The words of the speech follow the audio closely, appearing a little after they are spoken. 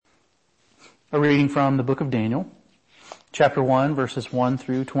A reading from the book of Daniel, chapter 1, verses 1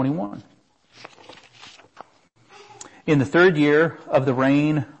 through 21. In the 3rd year of the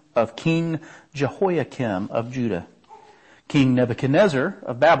reign of King Jehoiakim of Judah, King Nebuchadnezzar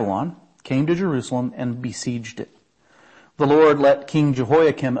of Babylon came to Jerusalem and besieged it. The Lord let King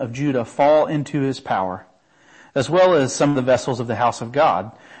Jehoiakim of Judah fall into his power, as well as some of the vessels of the house of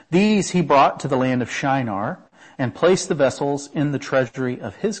God. These he brought to the land of Shinar and placed the vessels in the treasury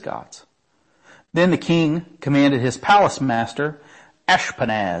of his gods. Then the king commanded his palace master,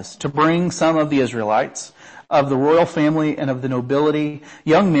 Ashpenaz, to bring some of the Israelites, of the royal family and of the nobility,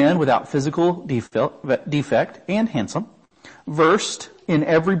 young men without physical defect and handsome, versed in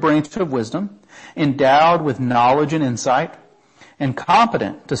every branch of wisdom, endowed with knowledge and insight, and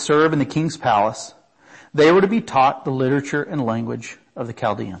competent to serve in the king's palace. They were to be taught the literature and language of the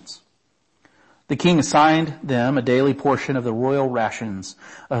Chaldeans. The king assigned them a daily portion of the royal rations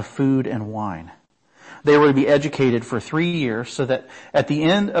of food and wine. They were to be educated for 3 years so that at the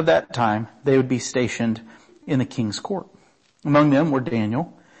end of that time they would be stationed in the king's court. Among them were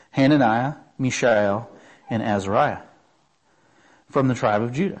Daniel, Hananiah, Mishael, and Azariah from the tribe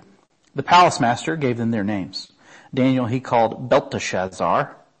of Judah. The palace master gave them their names. Daniel he called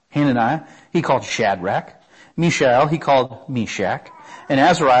Belteshazzar. Hananiah he called Shadrach. Mishael he called Meshach. And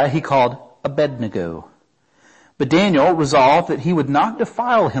Azariah he called Abednego. But Daniel resolved that he would not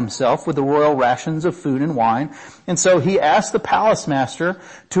defile himself with the royal rations of food and wine, and so he asked the palace master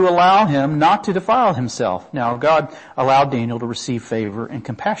to allow him not to defile himself. Now God allowed Daniel to receive favor and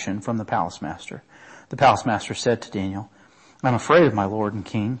compassion from the palace master. The palace master said to Daniel, "I'm afraid of my lord and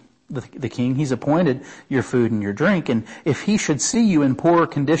king, the king. He's appointed your food and your drink, and if he should see you in poorer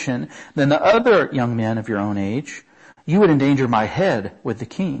condition than the other young men of your own age, you would endanger my head with the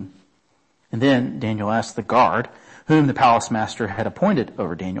king." And then Daniel asked the guard, whom the palace master had appointed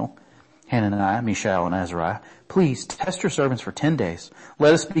over Daniel, Hananiah, Mishael, and Azariah, "Please test your servants for 10 days.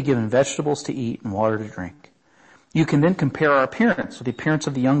 Let us be given vegetables to eat and water to drink. You can then compare our appearance with the appearance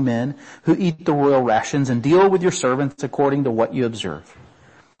of the young men who eat the royal rations and deal with your servants according to what you observe."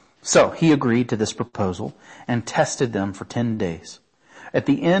 So he agreed to this proposal and tested them for 10 days. At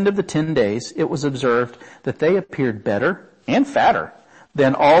the end of the 10 days, it was observed that they appeared better and fatter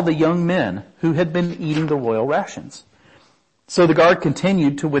than all the young men who had been eating the royal rations. So the guard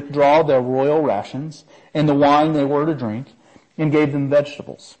continued to withdraw their royal rations and the wine they were to drink and gave them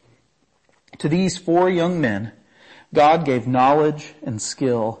vegetables. To these 4 young men, God gave knowledge and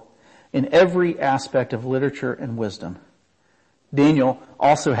skill in every aspect of literature and wisdom. Daniel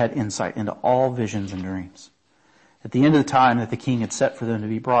also had insight into all visions and dreams. At the end of the time that the king had set for them to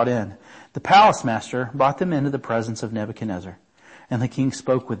be brought in, the palace master brought them into the presence of Nebuchadnezzar. And the king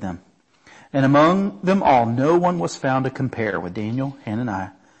spoke with them. And among them all, no one was found to compare with Daniel, Hananiah,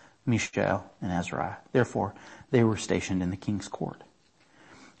 Mishael, and Azariah. Therefore, they were stationed in the king's court.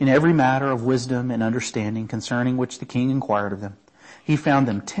 In every matter of wisdom and understanding concerning which the king inquired of them, he found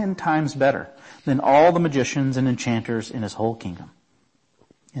them 10 times better than all the magicians and enchanters in his whole kingdom.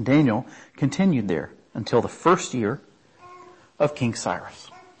 And Daniel continued there until the 1st year of King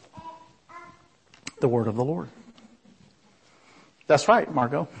Cyrus. The word of the Lord. That's right,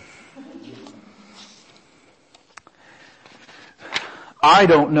 Margot. I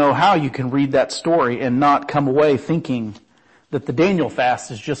don't know how you can read that story and not come away thinking that the Daniel fast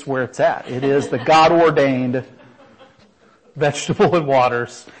is just where it's at. It is the God-ordained vegetable and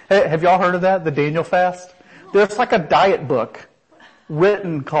waters. Hey, have y'all heard of that, the Daniel fast? There's like a diet book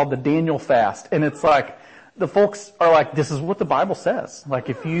written called the Daniel fast, and it's like, the folks are like, this is what the Bible says. Like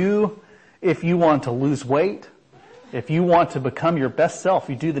if you want to lose weight, if you want to become your best self,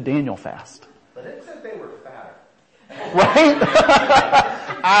 you do the Daniel fast. But it said they were fatter. Right?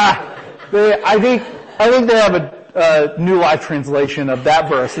 I think they have a New Life translation of that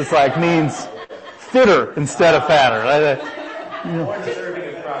verse. It's like means fitter instead of fatter. More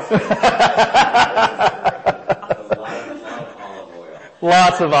disturbing process.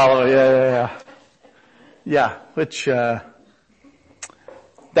 Lots of olive oil. Yeah, which,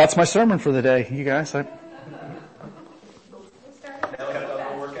 that's my sermon for the day, you guys.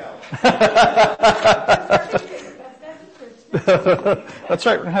 That's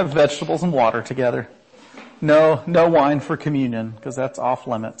right, we're going to have vegetables and water together. No wine for communion, because that's off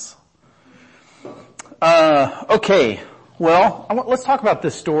limits. Okay, well, let's talk about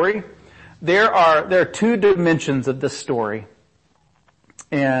this story. There are 2 dimensions of this story.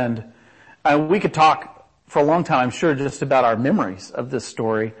 And we could talk for a long time, I'm sure, just about our memories of this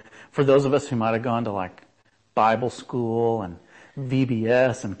story. For those of us who might have gone to like Bible school and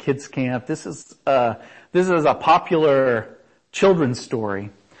VBS and kids camp, this is a popular children's story.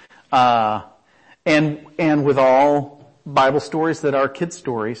 And with all Bible stories that are kid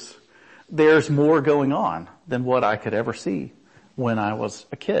stories, there's more going on than what I could ever see when I was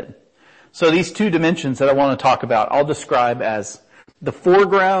a kid. So these two dimensions that I want to talk about, I'll describe as the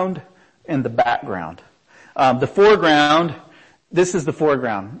foreground and the background. The foreground, this is the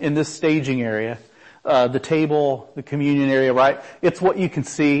foreground in this staging area. The table, the communion area, right? It's what you can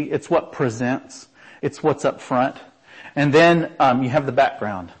see. It's what presents. It's what's up front. And then, you have the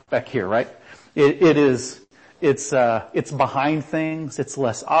background back here, right? It's behind things. It's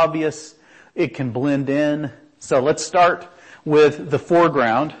less obvious. It can blend in. So let's start with the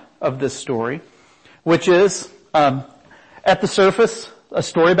foreground of this story, which is, at the surface, a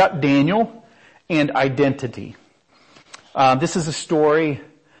story about Daniel and identity. This is a story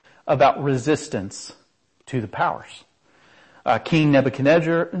about resistance to the powers. King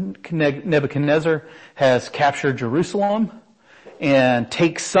Nebuchadnezzar has captured Jerusalem and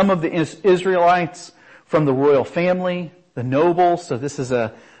takes some of the Israelites from the royal family, the nobles. So this is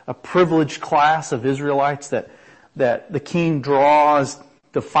a privileged class of Israelites that the king draws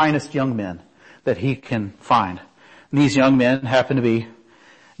the finest young men that he can find. And these young men happen to be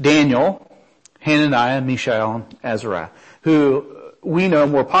Daniel, Hananiah, Mishael, and Azariah, who we know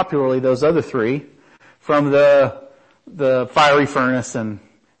more popularly, those other three, from the fiery furnace and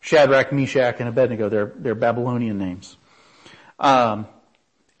Shadrach, Meshach, and Abednego, their Babylonian names. And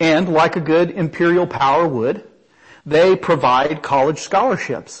like a good imperial power would, they provide college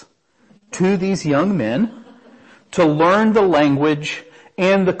scholarships to these young men to learn the language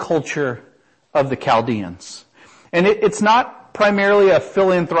and the culture of the Chaldeans. And it's not primarily a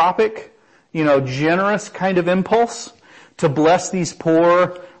philanthropic, generous kind of impulse to bless these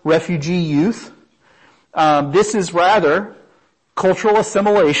poor refugee youth. This is rather cultural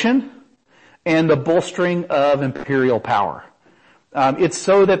assimilation and the bolstering of imperial power. It's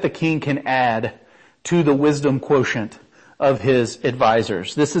so that the king can add to the wisdom quotient of his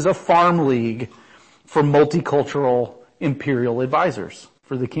advisors. This is a farm league for multicultural imperial advisors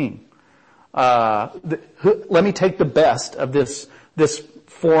for the king. Let me take the best of this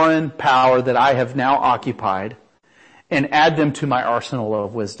foreign power that I have now occupied and add them to my arsenal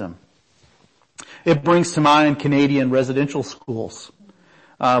of wisdom. It brings to mind Canadian residential schools,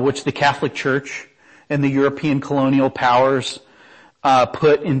 which the Catholic Church and the European colonial powers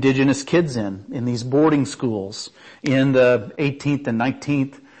put indigenous kids in these boarding schools in the 18th and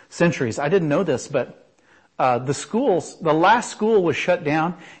 19th centuries. I didn't know this, but the last school was shut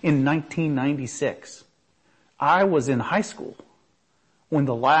down in 1996. I was in high school when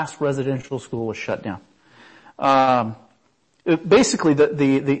the last residential school was shut down. Basically,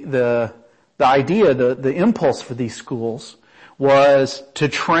 the idea, the impulse for these schools was to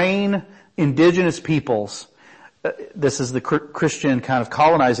train indigenous peoples. This is the Christian kind of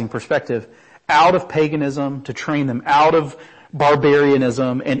colonizing perspective, out of paganism, to train them out of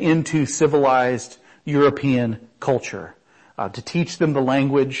barbarianism and into civilized European culture, to teach them the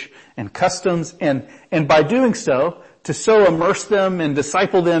language and customs, and by doing so, to so immerse them and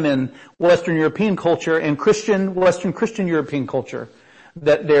disciple them in Western European culture and Western Christian European culture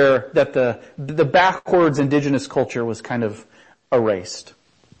that the backwards indigenous culture was kind of erased.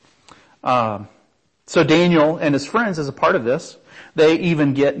 So Daniel and his friends, as a part of this, they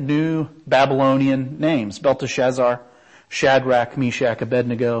even get new Babylonian names: Belteshazzar, Shadrach, Meshach,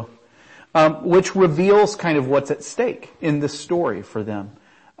 Abednego, which reveals kind of what's at stake in this story for them,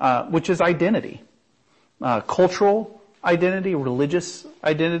 which is identity. Cultural identity, religious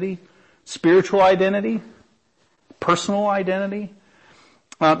identity, spiritual identity, personal identity.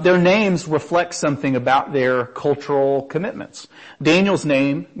 Their names reflect something about their cultural commitments. Daniel's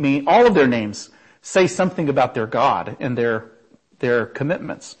name, all of their names say something about their God and their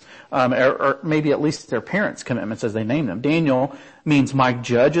commitments, or maybe at least their parents' commitments as they name them. Daniel means my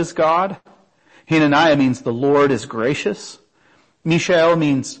judge is God. Hananiah means the Lord is gracious. Mishael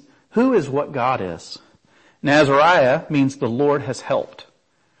means who is what God is. And Azariah means the Lord has helped.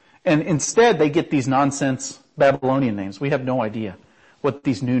 And instead they get these nonsense Babylonian names. We have no idea what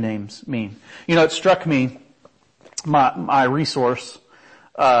these new names mean. It struck me, my resource,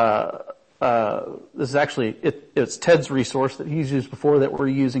 this is actually, it's Ted's resource that he's used before that we're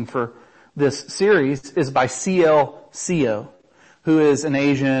using for this series, is by C.L. Seo, who is an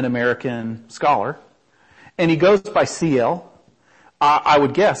Asian American scholar. And he goes by C.L., I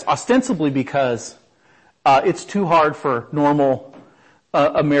would guess, ostensibly because it's too hard for normal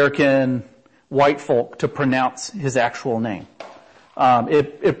American white folk to pronounce his actual name.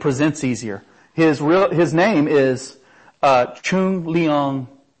 It presents easier. His name is Chung Leong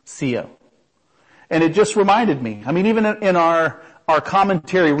Seo. And it just reminded me, even in our our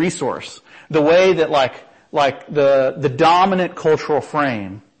commentary resource. The way that like the dominant cultural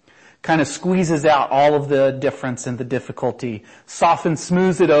frame kind of squeezes out all of the difference and the difficulty, softens,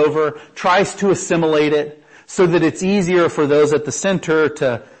 smooths it over, tries to assimilate it so that it's easier for those at the center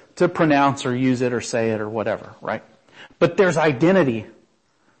to pronounce or use it or say it or whatever, right? But there's identity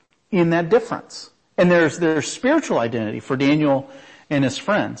in that difference. And there's spiritual identity for Daniel and his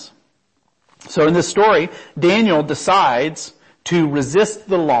friends. So in this story, Daniel decides to resist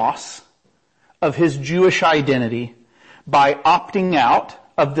the loss of his Jewish identity by opting out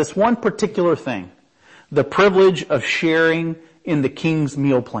of this one particular thing, the privilege of sharing in the king's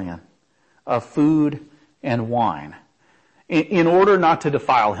meal plan of food and wine, in order not to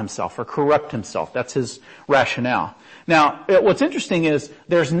defile himself or corrupt himself. That's his rationale. Now, what's interesting is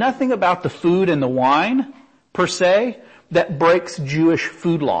there's nothing about the food and the wine, per se, that breaks Jewish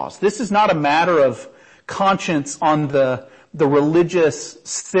food laws. This is not a matter of conscience on the religious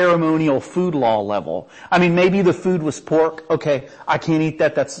ceremonial food law level. I mean, maybe the food was pork. Okay, I can't eat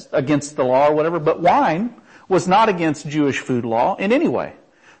that. That's against the law or whatever. But wine was not against Jewish food law in any way.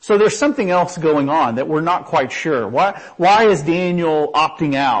 So there's something else going on that we're not quite sure. Why is Daniel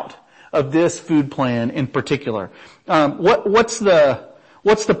opting out of this food plan in particular? What's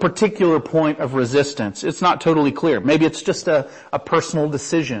the particular point of resistance? It's not totally clear. Maybe it's just a personal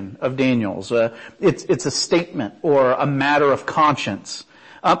decision of Daniel's. It's a statement or a matter of conscience.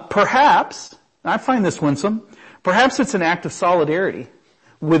 Perhaps, I find this winsome, perhaps it's an act of solidarity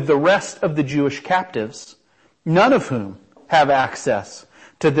with the rest of the Jewish captives, none of whom have access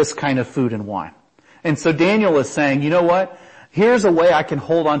to this kind of food and wine. And so Daniel is saying, you know what? Here's a way I can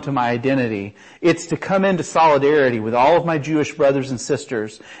hold on to my identity. It's to come into solidarity with all of my Jewish brothers and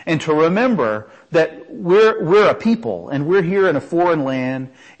sisters and to remember that we're a people and we're here in a foreign land,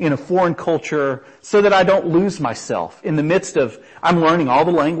 in a foreign culture, so that I don't lose myself in the midst of, I'm learning all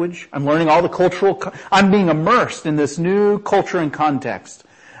the language, I'm learning all the cultural, I'm being immersed in this new culture and context.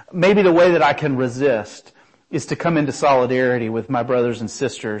 Maybe the way that I can resist is to come into solidarity with my brothers and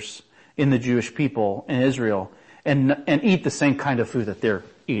sisters in the Jewish people in Israel and eat the same kind of food that they're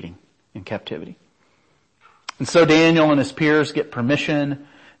eating in captivity. And so Daniel and his peers get permission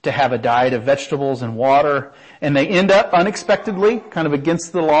to have a diet of vegetables and water, and they end up unexpectedly, kind of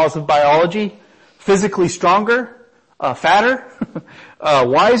against the laws of biology, physically stronger, fatter,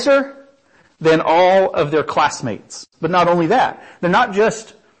 wiser than all of their classmates. But not only that, they're not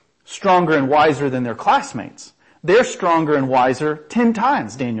just stronger and wiser than their classmates. They're stronger and wiser 10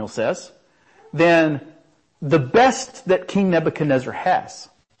 times, Daniel says, than the best that King Nebuchadnezzar has.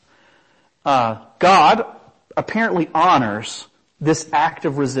 God apparently honors this act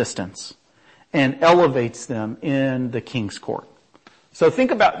of resistance and elevates them in the king's court. So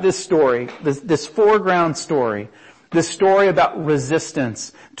think about this story, this foreground story, this story about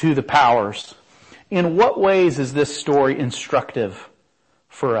resistance to the powers. In what ways is this story instructive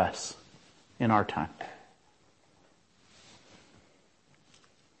for us in our time?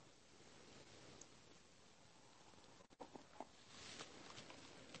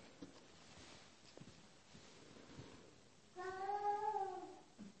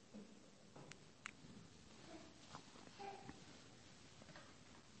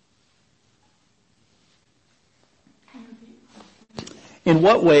 In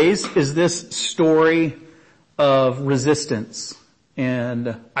what ways is this story of resistance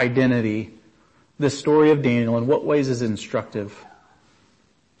and identity, this story of Daniel, in what ways is it instructive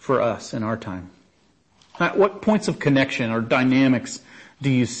for us in our time? What points of connection or dynamics do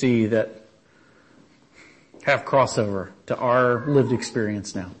you see that have crossover to our lived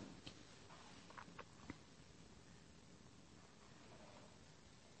experience now?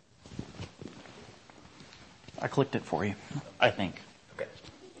 I clicked it for you, I think. Okay.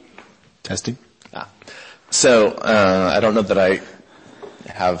 Testing. So, I don't know that I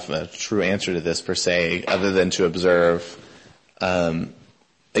have a true answer to this per se, other than to observe,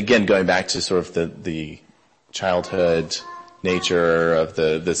 again, going back to sort of the childhood nature of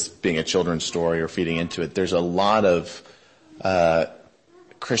this being a children's story or feeding into it. There's a lot of,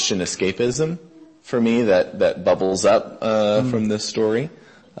 Christian escapism for me that bubbles up, from this story.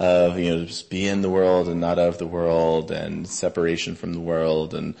 Of, just be in the world and not of the world, and separation from the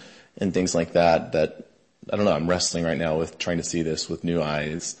world and things like that, I don't know, I'm wrestling right now with trying to see this with new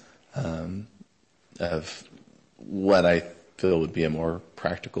eyes, of what I feel would be a more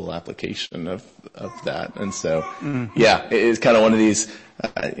practical application of that. And so, yeah, it's kind of one of these,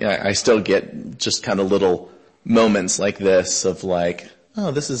 I still get just kind of little moments like this of like,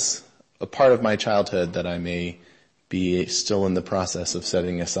 oh, this is a part of my childhood that I may be still in the process of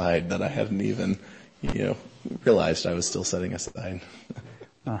setting aside, that I hadn't even, realized I was still setting aside.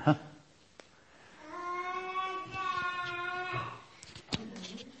 Uh-huh.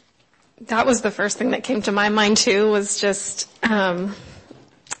 That was the first thing that came to my mind too, was just, don't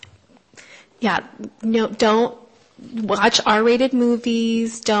watch R-rated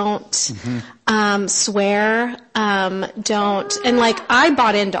movies, don't, swear, don't, and like, I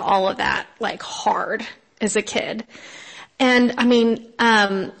bought into all of that, like, hard as a kid. And I mean,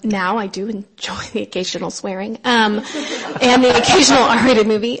 now I do enjoy the occasional swearing, and the occasional R-rated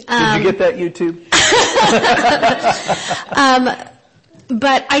movie. Did you get that YouTube?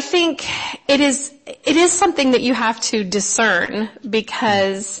 But I think it is something that you have to discern,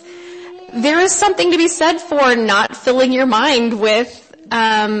 because there is something to be said for not filling your mind with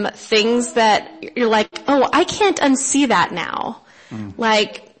things that you're like, oh, I can't unsee that now.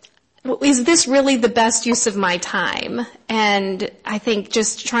 Like, is this really the best use of my time? And I think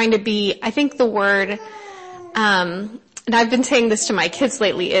just trying to be, I think the word, and I've been saying this to my kids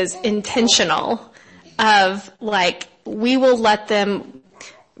lately, is intentional, of like, we will let them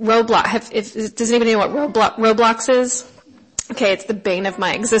does anybody know what Roblox is? Okay, it's the bane of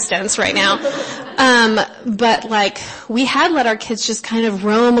my existence right now. But like, we had let our kids just kind of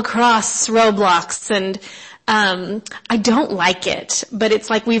roam across Roblox, and I don't like it, but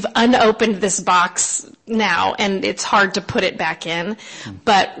it's like we've unopened this box now and it's hard to put it back in.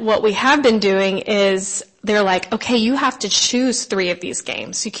 But what we have been doing is they're like, okay, you have to choose 3 of these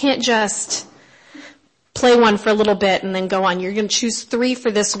games. You can't just play one for a little bit and then go on. You're going to choose 3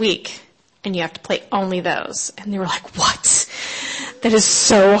 for this week, and you have to play only those. And they were like, what? That is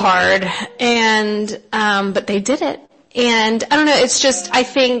so hard. And, but they did it. And I don't know, it's just, I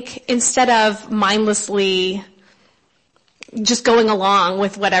think instead of mindlessly just going along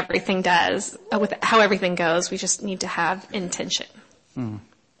with what everything does, with how everything goes, we just need to have intention.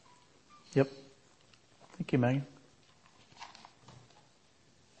 Yep. Thank you, Megan.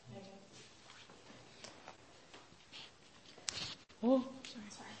 Oh,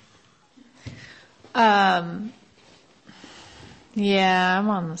 sorry. Yeah, I'm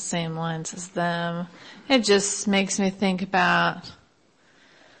on the same lines as them. It just makes me think about,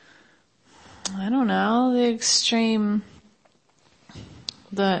 I don't know, the extreme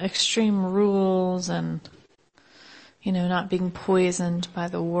rules, and, not being poisoned by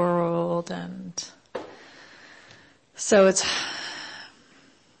the world, and so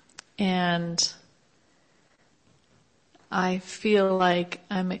and I feel like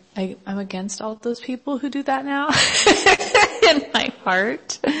I'm against all those people who do that now in my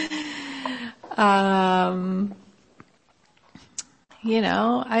heart. I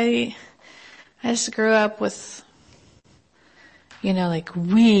just grew up with, like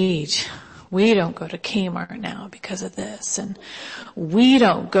we don't go to Kmart now because of this, and we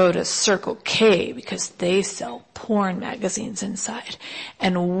don't go to Circle K because they sell porn magazines inside,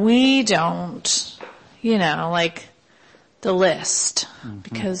 and we don't, like the list,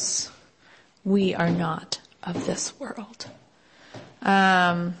 because we are not of this world.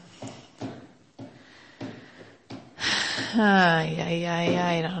 I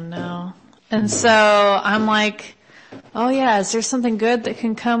don't know. And so I'm like, oh yeah, is there something good that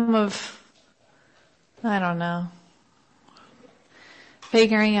can come of, I don't know,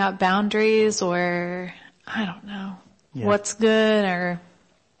 figuring out boundaries, or I don't know, what's good or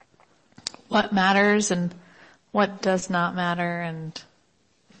what matters and what does not matter, and,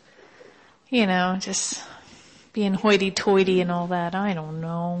 just being hoity-toity and all that. I don't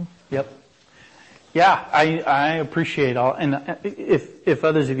know. Yep. Yeah, I appreciate all, and if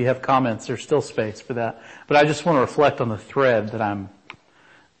others of you have comments, there's still space for that. But I just want to reflect on the thread that I'm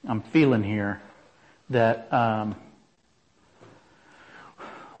feeling here, that a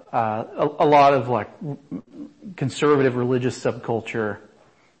lot of like conservative religious subculture,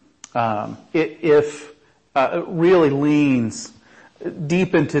 it really leans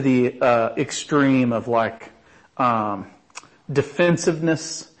deep into the extreme of like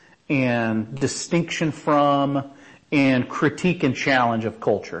defensiveness and distinction from and critique and challenge of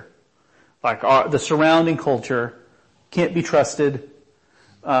culture. Like the surrounding culture can't be trusted.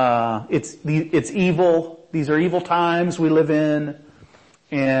 It's evil. These are evil times we live in.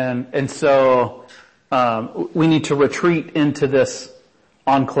 And so we need to retreat into this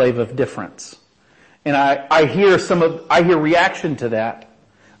enclave of difference. And I hear reaction to that,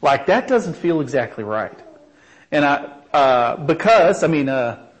 like that doesn't feel exactly right. And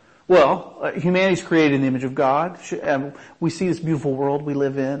humanity's created in the image of God. We see this beautiful world we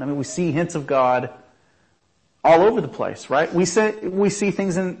live in. I mean, we see hints of God all over the place, right? We see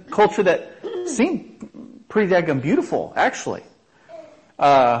things in culture that seem pretty daggone beautiful, actually.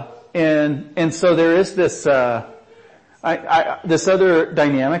 And so there is this, this other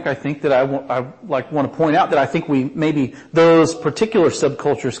dynamic I think that I want to point out that I think maybe those particular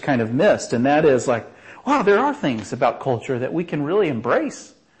subcultures kind of missed, and that is like, wow, there are things about culture that we can really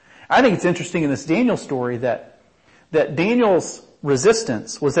embrace. I think it's interesting in this Daniel story that Daniel's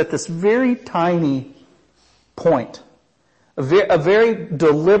resistance was at this very tiny point, a very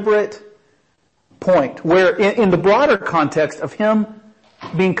deliberate point where in the broader context of him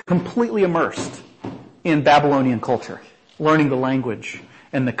being completely immersed in Babylonian culture, learning the language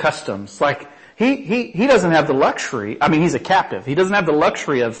and the customs. Like, he doesn't have the luxury, I mean, he's a captive. He doesn't have the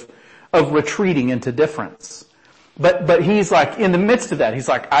luxury of retreating into difference. But he's like, in the midst of that, he's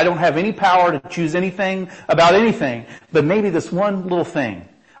like, I don't have any power to choose anything about anything, but maybe this one little thing,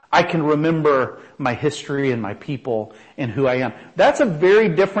 I can remember my history and my people and who I am. That's a very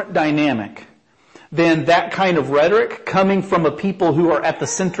different dynamic than that kind of rhetoric coming from a people who are at the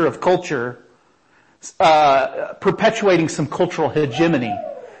center of culture, perpetuating some cultural hegemony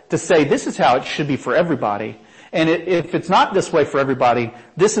to say this is how it should be for everybody. And if it's not this way for everybody,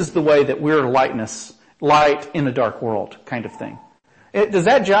 this is the way that we're light in a dark world kind of thing. Does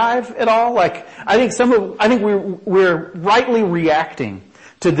that jive at all? Like, I think we're rightly reacting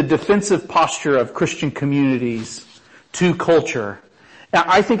to the defensive posture of Christian communities to culture. Now,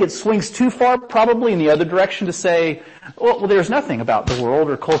 I think it swings too far probably in the other direction to say, well, there's nothing about the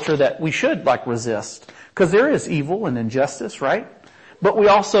world or culture that we should resist. Because there is evil and injustice, right? But we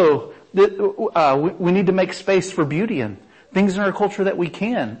also, we need to make space for beauty and things in our culture that we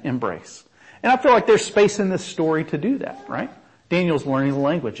can embrace. And I feel like there's space in this story to do that, right? Daniel's learning the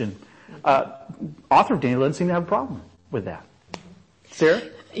language, and author of Daniel doesn't seem to have a problem with that. Sarah?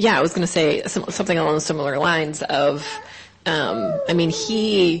 Yeah, I was going to say something along similar lines of, all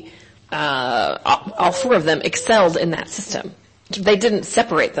four of them excelled in that system. They didn't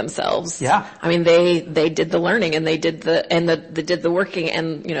separate themselves. Yeah. I mean, they did the learning and they did the working,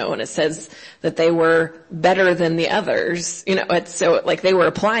 and, when it says that they were better than the others, it's so like they were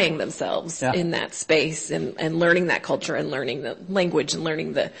applying themselves in that space and learning that culture and learning the language and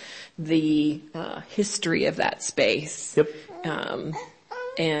learning the history of that space. Yep.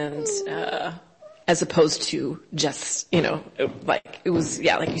 As opposed to just, like it was,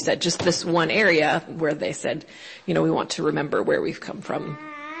 like you said, just this one area where they said, we want to remember where we've come from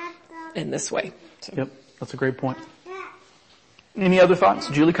in this way. So. Yep, that's a great point. Any other thoughts?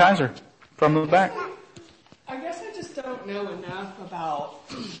 Julie Kaiser from the back. I guess I just don't know enough about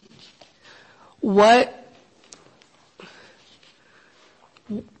what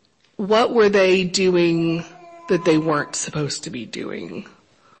were they doing that they weren't supposed to be doing?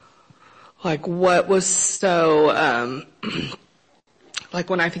 Like, what was so, like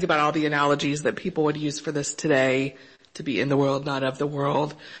when I think about all the analogies that people would use for this today, to be in the world, not of the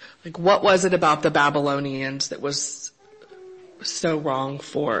world, like what was it about the Babylonians that was so wrong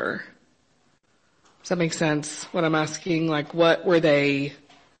for? Does that make sense, what I'm asking? Like, what were they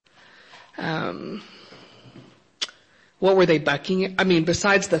bucking? I mean,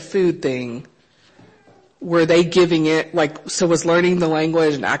 besides the food thing, were they giving it, so was learning the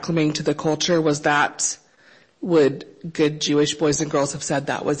language and acclimating to the culture, would good Jewish boys and girls have said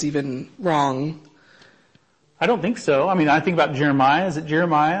that was even wrong? I don't think so. I mean, I think about Jeremiah. Is it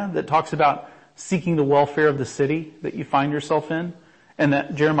Jeremiah that talks about seeking the welfare of the city that you find yourself in? And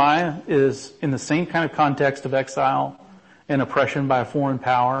that Jeremiah is in the same kind of context of exile and oppression by a foreign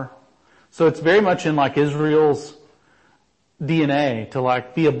power. So it's very much in Israel's DNA to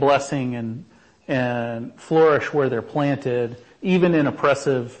be a blessing and flourish where they're planted, even in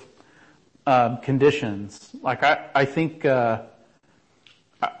oppressive conditions. I think it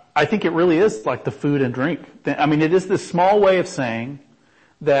really is like the food and drink. I mean, it is this small way of saying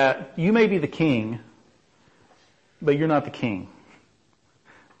that you may be the king, but you're not the king.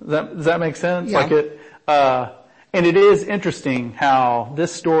 Does that make sense? Yeah. And it is interesting how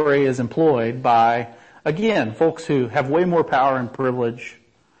this story is employed by, again, folks who have way more power and privilege,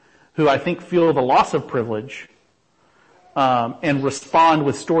 who I think feel the loss of privilege, and respond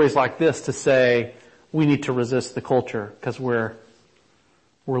with stories like this to say, we need to resist the culture because we're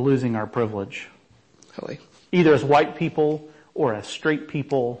losing our privilege. Really? Either as white people or as straight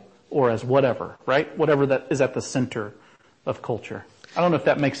people or as whatever, right? Whatever that is at the center of culture. I don't know if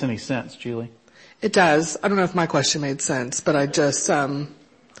that makes any sense, Julie. It does. I don't know if my question made sense, but I just,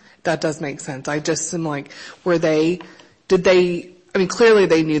 that does make sense. I just am like, clearly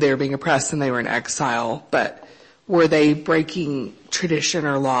they knew they were being oppressed and they were in exile, but were they breaking tradition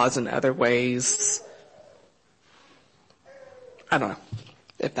or laws in other ways? I don't know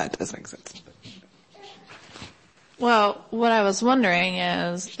if that does make sense. Well, what I was wondering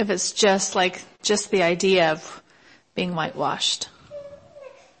is if it's just the idea of being whitewashed,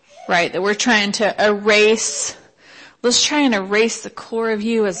 right? That we're trying to let's try and erase the core of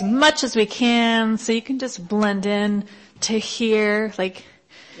you as much as we can so you can just blend in to here. Like,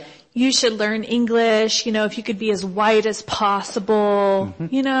 you should learn English, if you could be as white as possible,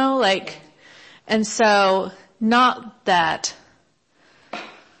 and so not that,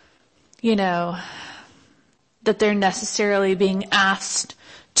 that they're necessarily being asked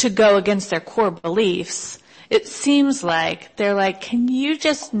to go against their core beliefs. It seems like they're like, can you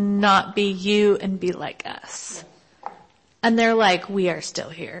just not be you and be like us? And they're like, we are still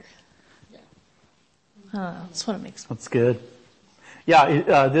here. That's what it makes. That's good.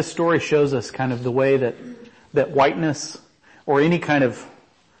 Yeah, this story shows us kind of the way that whiteness or any kind of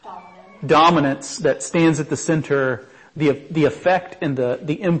dominance that stands at the center, the effect and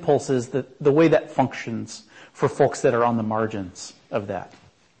the impulses, the way that functions for folks that are on the margins of that.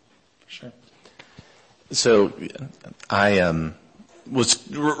 Sure. So I was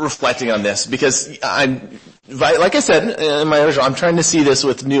reflecting on this because like I said in my original, I'm trying to see this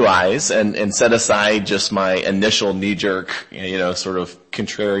with new eyes and set aside just my initial knee-jerk, sort of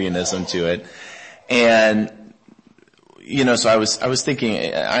contrarianism to it. And, so I was thinking,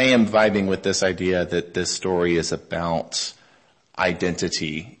 I am vibing with this idea that this story is about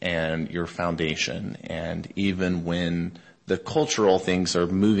identity and your foundation. And even when the cultural things are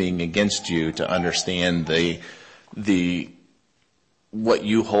moving against you, to understand what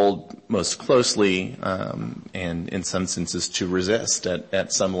you hold most closely, and in some senses to resist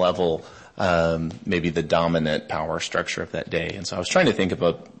at some level, maybe the dominant power structure of that day. And so I was trying to think of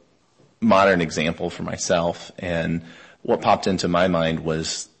a modern example for myself, and what popped into my mind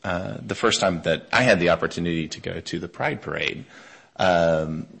was the first time that I had the opportunity to go to the Pride Parade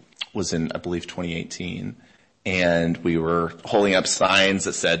was in, I believe, 2018. And we were holding up signs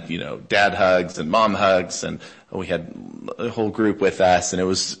that said, dad hugs and mom hugs, and we had a whole group with us, and it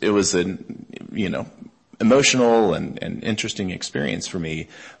was an, emotional and interesting experience for me.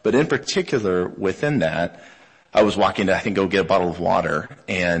 But in particular, within that, I was walking to, I think, go get a bottle of water,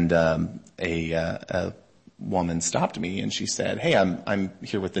 and a woman stopped me, and she said, "Hey, I'm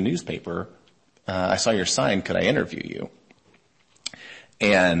here with the newspaper. I saw your sign. Could I interview you?"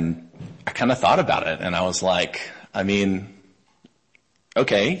 And I kind of thought about it, and I was like,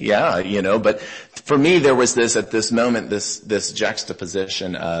 okay, yeah, but for me there was at this moment, this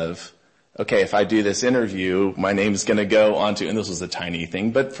juxtaposition of, okay, if I do this interview, my name's gonna go onto, and this was a tiny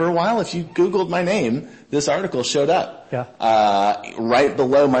thing, but for a while, if you Googled my name, this article showed up. Yeah. Right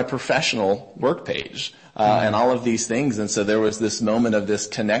below my professional work page. And all of these things. And so there was this moment of this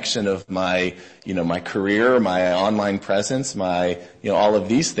connection of my, my career, my online presence, my, all of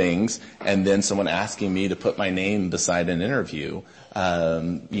these things. And then someone asking me to put my name beside an interview,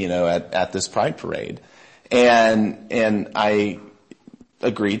 at this Pride Parade. And I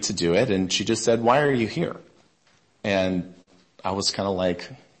agreed to do it. And she just said, "Why are you here?" And I was kind of like,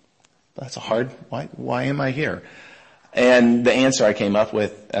 that's why am I here? And the answer I came up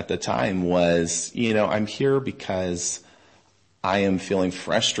with at the time was, I'm here because I am feeling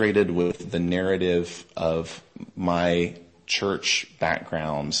frustrated with the narrative of my church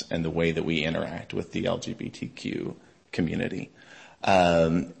backgrounds and the way that we interact with the LGBTQ community.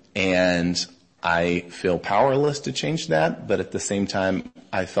 And I feel powerless to change that, but at the same time,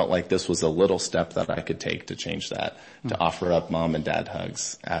 I felt like this was a little step that I could take to change that, to offer up mom and dad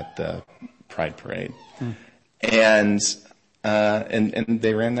hugs at the Pride Parade. And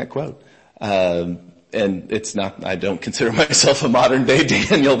they ran that quote. And it's not, I don't consider myself a modern day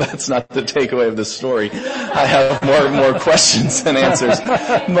Daniel. That's not the takeaway of the story. I have more questions than answers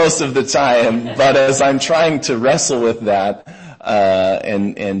most of the time. But as I'm trying to wrestle with that,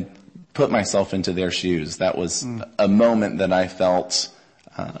 and put myself into their shoes, that was a moment that I felt,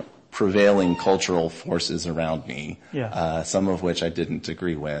 prevailing cultural forces around me. Yeah. Some of which I didn't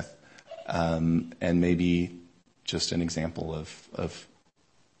agree with. And maybe just an example of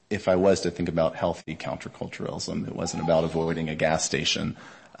if I was to think about healthy counterculturalism, it wasn't about avoiding a gas station,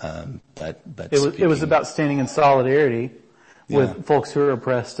 but it was about standing in solidarity with folks who are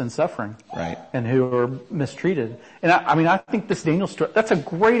oppressed and suffering, right, and who are mistreated. And I think this Daniel story, that's a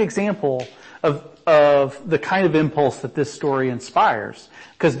great example of the kind of impulse that this story inspires.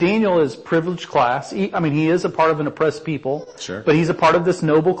 Because Daniel is privileged class. He is a part of an oppressed people, sure, but he's a part of this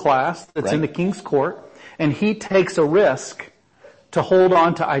noble class that's right in the king's court. And he takes a risk to hold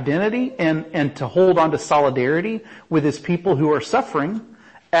on to identity and to hold on to solidarity with his people who are suffering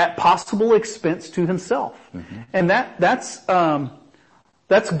at possible expense to himself. Mm-hmm. And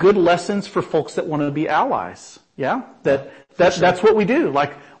that's good lessons for folks that want to be allies Yeah, that's what we do.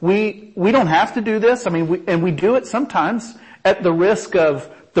 Like we don't have to do this. I mean, we do it sometimes at the risk of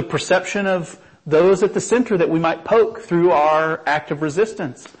the perception of those at the center that we might poke through our act of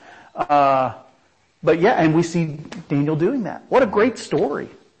resistance. But yeah, and we see Daniel doing that. What a great story.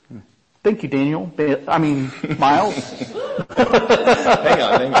 Thank you, Daniel. I mean, Miles. Hang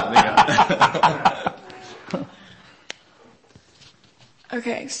on.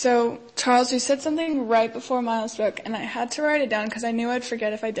 Okay, so Charles, you said something right before Miles spoke, and I had to write it down because I knew I'd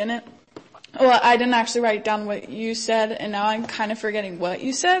forget if I didn't. Well, I didn't actually write down what you said, and now I'm kind of forgetting what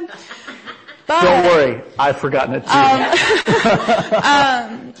you said. But, don't worry, I've forgotten it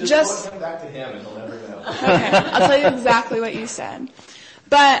too. Just come back to him and he'll never know. Okay, I'll tell you exactly what you said.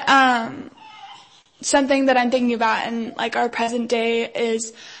 But something that I'm thinking about in like our present day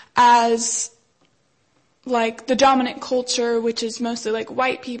is as like the dominant culture, which is mostly like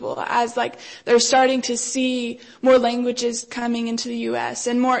white people, as like they're starting to see more languages coming into the U.S.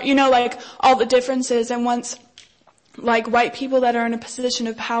 and more, like all the differences. And once like white people that are in a position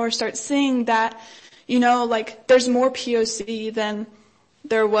of power start seeing that, like there's more POC than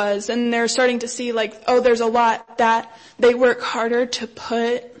there was, and they're starting to see like, oh, there's a lot that they work harder to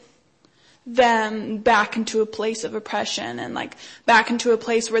put them back into a place of oppression and like back into a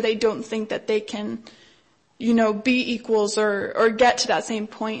place where they don't think that they can be equals or get to that same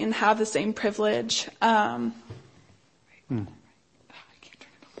point and have the same privilege.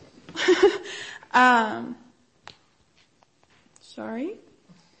 Sorry.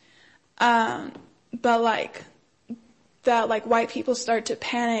 But like, that like white people start to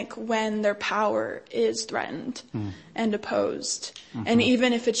panic when their power is threatened and opposed. Mm-hmm. And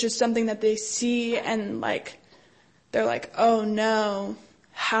even if it's just something that they see and like, they're like, oh no,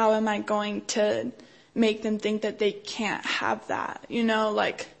 how am I going to make them think that they can't have that?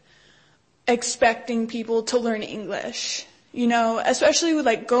 Like expecting people to learn English, especially with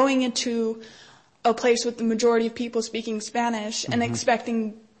like going into a place with the majority of people speaking Spanish and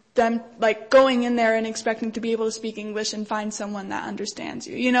expecting them like going in there and expecting to be able to speak English and find someone that understands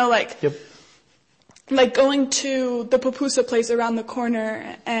you, like, yep. Like going to the pupusa place around the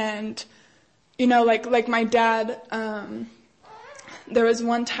corner and, like my dad, there was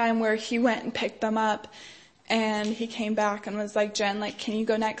one time where he went and picked them up and he came back and was like, Jen, like, can you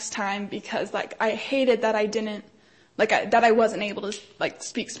go next time? Because like, I hated that I didn't, like, that I wasn't able to like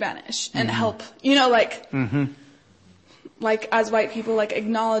speak Spanish and help, like, like as white people, like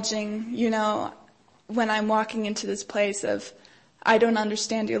acknowledging, when I'm walking into this place of, I don't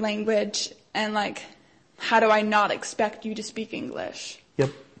understand your language and like, how do I not expect you to speak English? Yep.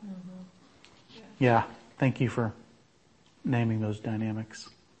 Yeah. Thank you for naming those dynamics.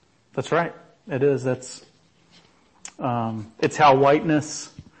 That's right. It is. That's, it's how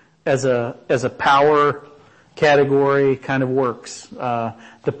whiteness as a power category kind of works. The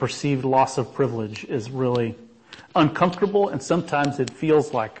perceived loss of privilege is really uncomfortable, and sometimes it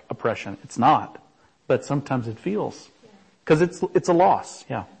feels like oppression. It's not, but sometimes it feels, because it's a loss.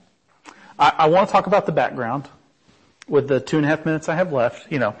 Yeah. I want to talk about the background with the 2.5 minutes I have left.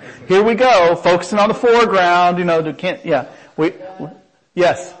 Here we go, focusing on the foreground.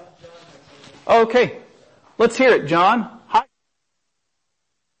 Yes. Okay, let's hear it, John. Hi.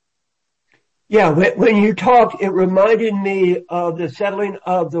 Yeah, when you talked, it reminded me of the settling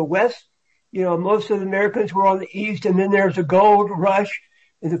of the West. Most of the Americans were on the East, and then there's a gold rush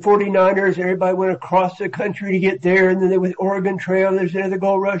in the 49ers. Everybody went across the country to get there, and then there was Oregon Trail. There's another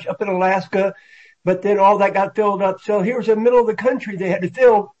gold rush up in Alaska, but then all that got filled up. So here's the middle of the country they had to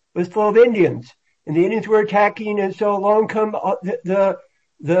fill was full of Indians, and the Indians were attacking, and so along come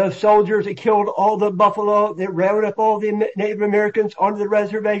the soldiers that killed all the buffalo. They rounded up all the Native Americans onto the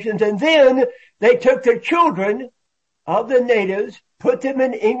reservations, and then they took the children of the natives, put them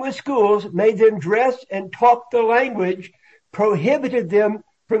in English schools, made them dress and talk the language, prohibited them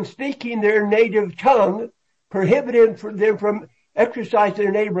from speaking their native tongue, prohibited them from exercising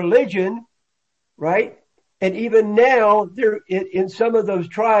their native religion, right? And even now, they're in some of those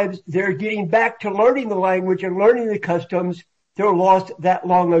tribes, they're getting back to learning the language and learning the customs that were lost that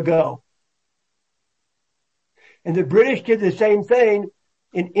long ago. And the British did the same thing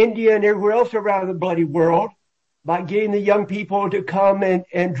in India and everywhere else around the bloody world, by getting the young people to come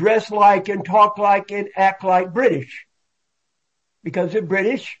and dress like and talk like and act like British. Because the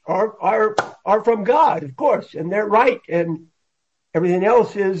British are from God, of course, and they're right, and everything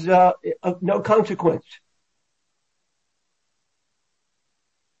else is of no consequence.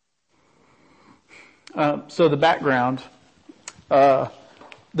 So the background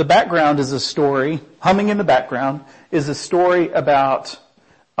is a story, humming in the background, is a story about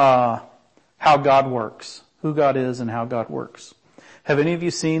how God works. who God is and how God works. Have any of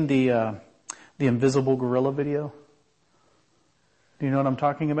you seen the invisible gorilla video? Do you know what I'm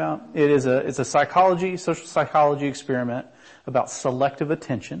talking about? It's a social psychology experiment about selective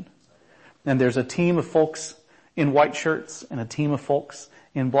attention. And there's a team of folks in white shirts and a team of folks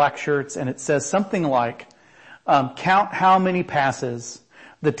in black shirts, and it says something like, count how many passes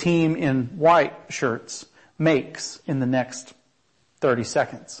the team in white shirts makes in the next 30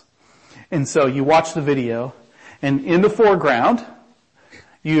 seconds. And so you watch the video, and in the foreground,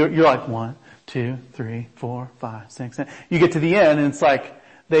 you're like 1, 2, 3, 4, 5, 6, 7. You get to the end, and it's like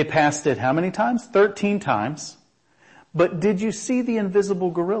they passed it how many times? 13 times. But did you see the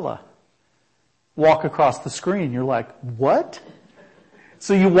invisible gorilla walk across the screen? You're like, what?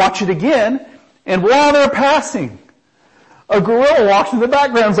 So you watch it again, and while they're passing, a gorilla walks in the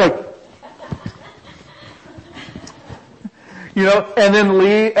background, like, and then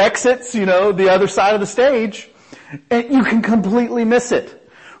Lee exits, the other side of the stage, and you can completely miss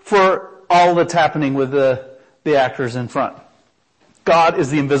it for all that's happening with the actors in front. God is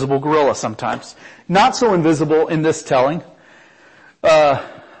the invisible gorilla sometimes. Not so invisible in this telling,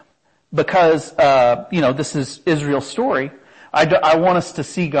 because, this is Israel's story. I want us to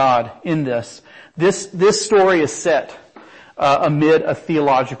see God in this. This story is set amid a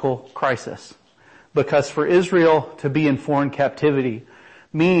theological crisis. Because for Israel to be in foreign captivity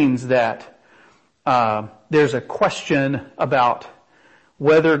means that there's a question about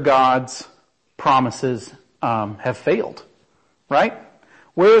whether God's promises have failed. Right?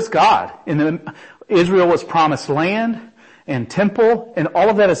 Where is God? Israel was promised land and temple, and all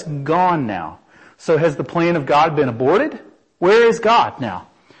of that is gone now. So has the plan of God been aborted? Where is God now?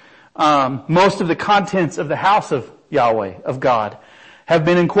 Most of the contents of the house of Yahweh, of God, have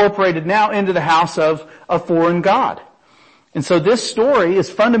been incorporated now into the house of a foreign god. And so this story is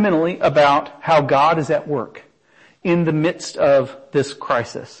fundamentally about how God is at work in the midst of this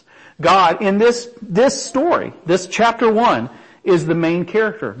crisis. God, in this story, this chapter 1, is the main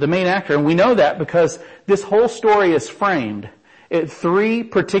character, the main actor. And we know that because this whole story is framed at 3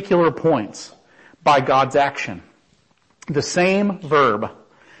 particular points by God's action. The same verb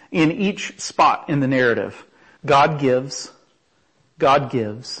in each spot in the narrative. God gives, God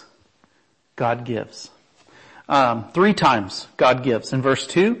gives, God gives. 3 times God gives. In verse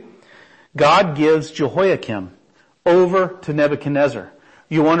 2, God gives Jehoiakim over to Nebuchadnezzar.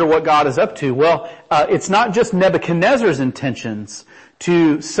 You wonder what God is up to. Well, it's not just Nebuchadnezzar's intentions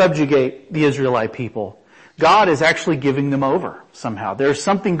to subjugate the Israelite people. God is actually giving them over somehow. There's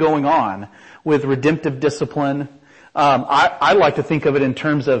something going on with redemptive discipline. I like to think of it in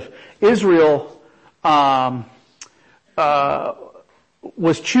terms of Israel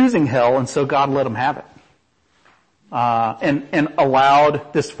was choosing hell, and so God let them have it. And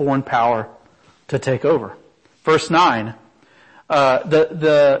allowed this foreign power to take over. Verse 9,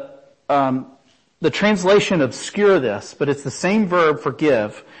 the translation obscure this, but it's the same verb for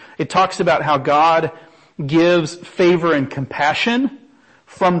give. It talks about how God gives favor and compassion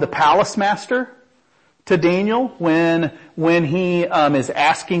from the palace master to Daniel when he is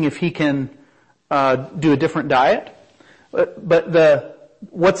asking if he can do a different diet. But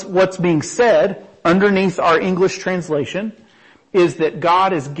what's being said underneath our English translation is that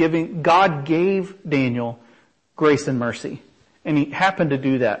God gave Daniel grace and mercy. And he happened to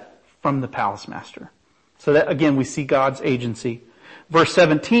do that from the palace master. So that, again, we see God's agency. Verse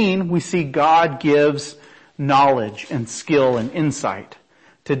 17, we see God gives knowledge and skill and insight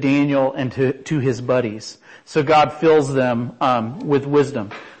to Daniel and to his buddies. So God fills them with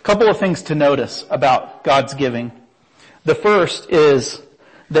wisdom. A couple of things to notice about God's giving. The first is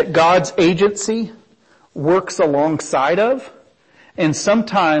that God's agency works alongside of and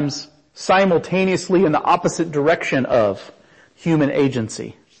sometimes simultaneously in the opposite direction of human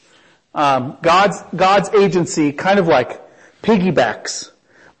agency. God's agency kind of like piggybacks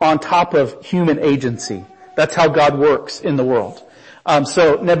on top of human agency. That's how God works in the world.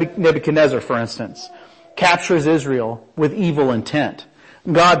 So Nebuchadnezzar, for instance, captures Israel with evil intent.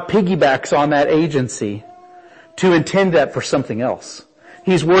 God piggybacks on that agency to intend that for something else.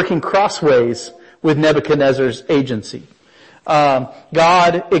 He's working crossways with Nebuchadnezzar's agency.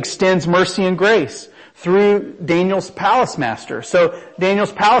 God extends mercy and grace through Daniel's palace master. So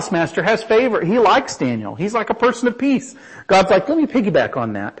Daniel's palace master has favor. He likes Daniel. He's like a person of peace. God's like, let me piggyback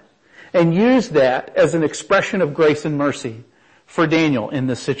on that and use that as an expression of grace and mercy for Daniel in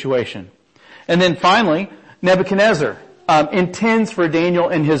this situation. And then finally, Nebuchadnezzar intends for Daniel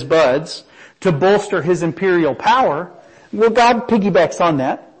and his buds to bolster his imperial power. Well, God piggybacks on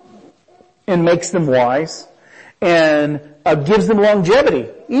that and makes them wise and gives them longevity,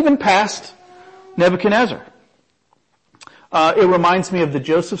 even past Nebuchadnezzar. It reminds me of the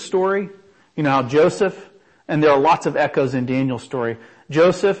Joseph story. You know how Joseph, and there are lots of echoes in Daniel's story.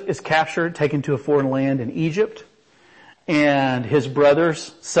 Joseph is captured, taken to a foreign land in Egypt, and his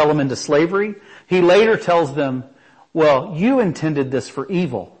brothers sell him into slavery. He later tells them, well, you intended this for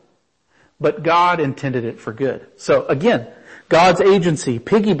evil, but God intended it for good. So again, God's agency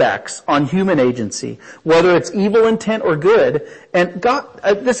piggybacks on human agency, whether it's evil intent or good. And God,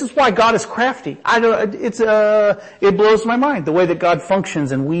 this is why God is crafty. It blows my mind the way that God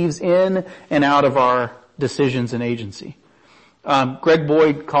functions and weaves in and out of our decisions and agency. Greg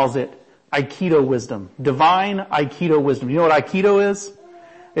Boyd calls it Aikido wisdom, divine Aikido wisdom. You know what Aikido is?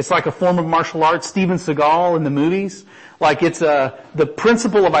 It's like a form of martial arts. Steven Seagal in the movies. Like the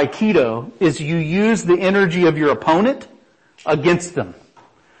principle of Aikido is you use the energy of your opponent against them.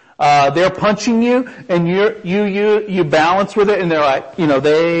 They're punching you and you balance with it, and they're like,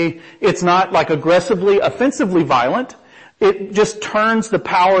 it's not like aggressively, offensively violent. It just turns the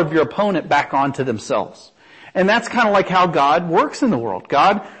power of your opponent back onto themselves. And that's kind of like how God works in the world.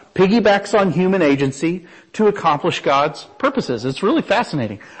 God piggybacks on human agency to accomplish God's purposes. It's really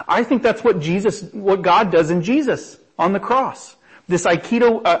fascinating. I think that's what God does in Jesus on the cross. This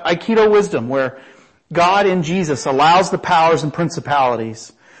Aikido wisdom where God in Jesus allows the powers and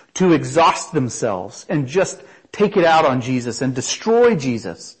principalities to exhaust themselves and just take it out on Jesus and destroy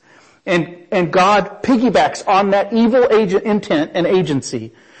Jesus. And God piggybacks on that evil intent and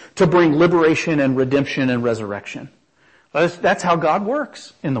agency to bring liberation and redemption and resurrection. That's how God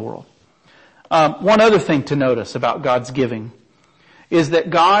works in the world. One other thing to notice about God's giving is that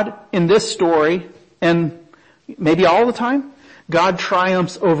God, in this story, and maybe all the time, God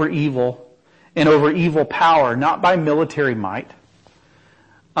triumphs over evil and over evil power, not by military might,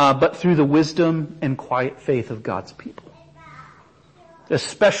 but through the wisdom and quiet faith of God's people.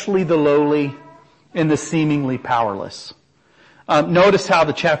 Especially the lowly and the seemingly powerless. Notice how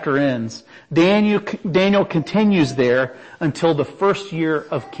the chapter ends. Daniel continues there until the first year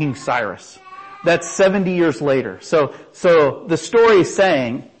of King Cyrus. That's 70 years later. So the story is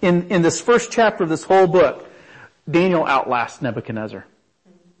saying, in this first chapter of this whole book, Daniel outlasts Nebuchadnezzar.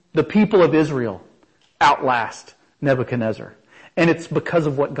 The people of Israel outlast Nebuchadnezzar. And it's because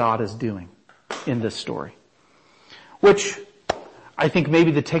of what God is doing in this story. Which I think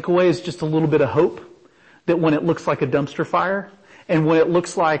maybe the takeaway is just a little bit of hope that when it looks like a dumpster fire and when it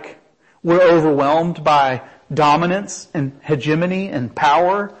looks like we're overwhelmed by dominance and hegemony and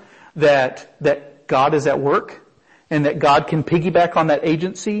power, that God is at work and that God can piggyback on that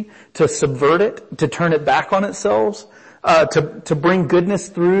agency to subvert it, to turn it back on itself, to bring goodness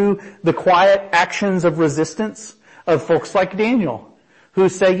through the quiet actions of resistance of folks like Daniel who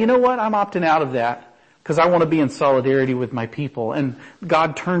say, you know what, I'm opting out of that because I want to be in solidarity with my people. And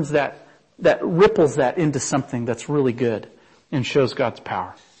God turns that ripples that into something that's really good and shows God's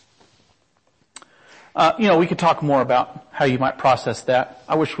power. We could talk more about how you might process that.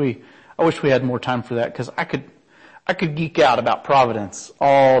 I wish we had more time for that because I could geek out about Providence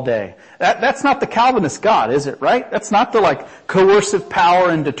all day. That's not the Calvinist God, is it, right? That's not the coercive power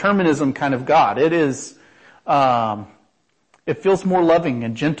and determinism kind of God. It is, it feels more loving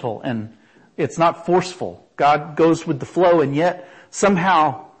and gentle and it's not forceful. God goes with the flow and yet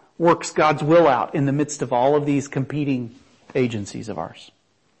somehow works God's will out in the midst of all of these competing agencies of ours.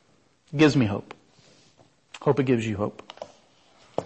 It gives me hope. Hope it gives you hope.